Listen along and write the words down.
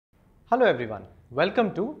Hello everyone,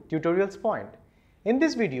 welcome to TutorialsPoint. In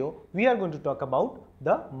this video, we are going to talk about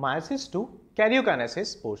the Meiosis-II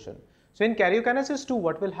karyokinesis portion. So in karyokinesis II,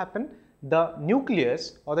 what will happen? The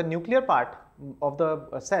nucleus or the nuclear part of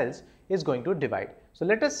the cells is going to divide. So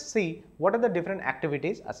let us see what are the different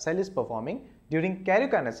activities a cell is performing during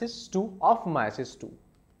karyokinesis II of Meiosis-II.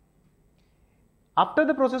 After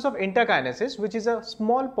the process of interkinesis, which is a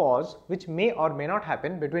small pause which may or may not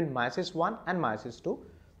happen between Meiosis-I and Meiosis-II,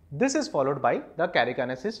 this is followed by the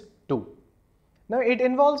Karyokinesis II. Now it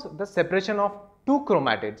involves the separation of two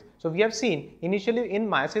chromatids. So we have seen initially in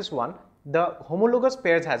Meiosis-I, the homologous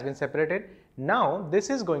pairs has been separated. Now this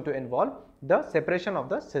is going to involve the separation of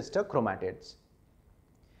the sister chromatids.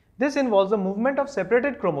 This involves the movement of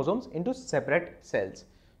separated chromosomes into separate cells.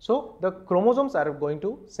 So the chromosomes are going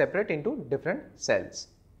to separate into different cells.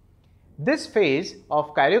 This phase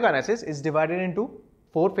of karyokinesis is divided into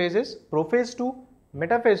four phases: Prophase II,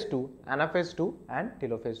 Metaphase II, Anaphase II and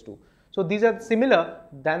Telophase II. So these are similar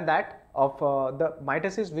than that of the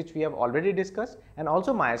mitosis which we have already discussed, and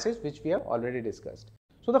also meiosis which we have already discussed.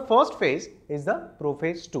 So the first phase is the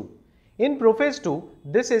Prophase II. In Prophase II,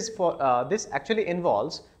 this actually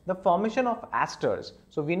involves the formation of asters.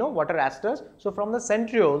 So we know what are asters. So from the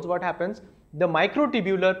centrioles, what happens? The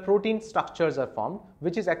microtubular protein structures are formed,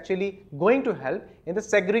 which is actually going to help in the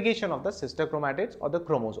segregation of the sister chromatids or the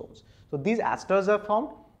chromosomes. So these asters are formed,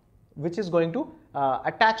 which is going to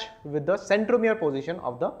attach with the centromere position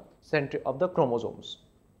of the chromosomes.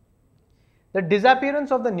 The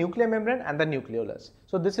disappearance of the nuclear membrane and the nucleolus.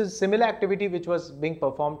 So this is similar activity which was being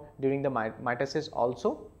performed during the mitosis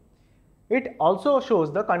also. It also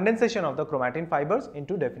shows the condensation of the chromatin fibers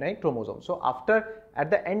into definite chromosomes. So at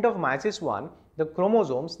the end of meiosis I, the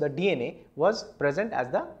chromosomes, the DNA was present as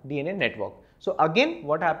the DNA network. So again,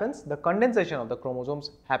 what happens? The condensation of the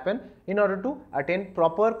chromosomes happen in order to attain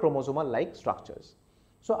proper chromosomal like structures.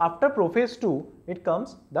 So after Prophase II, it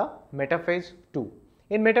comes the Metaphase II.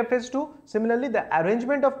 In Metaphase II, similarly, the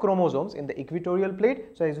arrangement of chromosomes in the equatorial plate.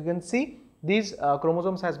 So as you can see, these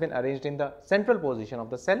chromosomes has been arranged in the central position of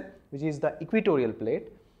the cell, which is the equatorial plate.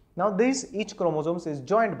 Now each chromosomes is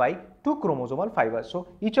joined by two chromosomal fibers. So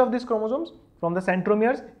each of these chromosomes from the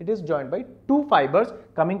centromeres, it is joined by two fibers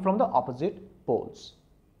coming from the opposite poles.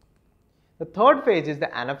 The third phase is the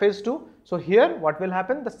Anaphase II. So here what will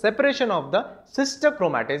happen? The separation of the sister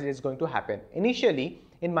chromatids is going to happen. Initially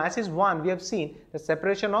in meiosis I, we have seen the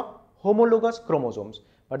separation of homologous chromosomes.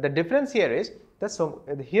 But the difference here is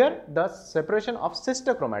here the separation of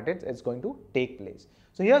sister chromatids is going to take place.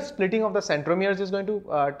 So here splitting of the centromeres is going to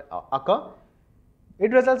occur.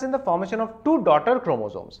 It results in the formation of two daughter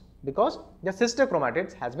chromosomes because the sister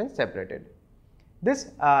chromatids has been separated. This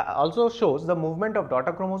also shows the movement of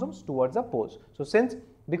daughter chromosomes towards the poles. So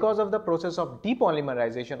because of the process of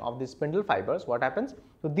depolymerization of the spindle fibers, what happens?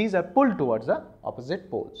 So these are pulled towards the opposite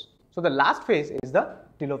poles. So the last phase is the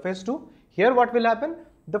Telophase II. Here what will happen?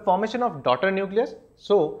 The formation of daughter nucleus.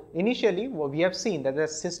 So initially we have seen that the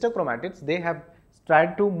sister chromatids, they have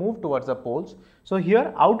tried to move towards the poles. So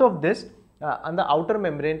here out of this on the outer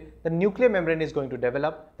membrane, the nuclear membrane is going to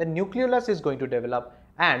develop, the nucleolus is going to develop,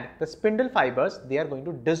 and the spindle fibers, they are going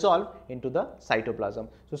to dissolve into the cytoplasm.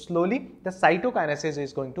 So slowly the cytokinesis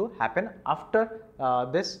is going to happen after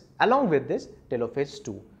along with this Telophase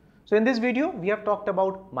II. So in this video we have talked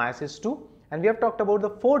about meiosis II, and we have talked about the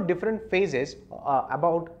four different phases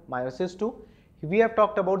about meiosis II. We have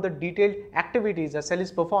talked about the detailed activities a cell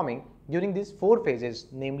is performing during these four phases,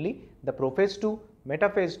 namely the Prophase II,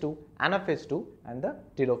 Metaphase II, Anaphase II and the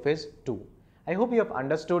Telophase II. I hope you have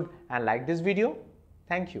understood and liked this video.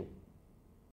 Thank you.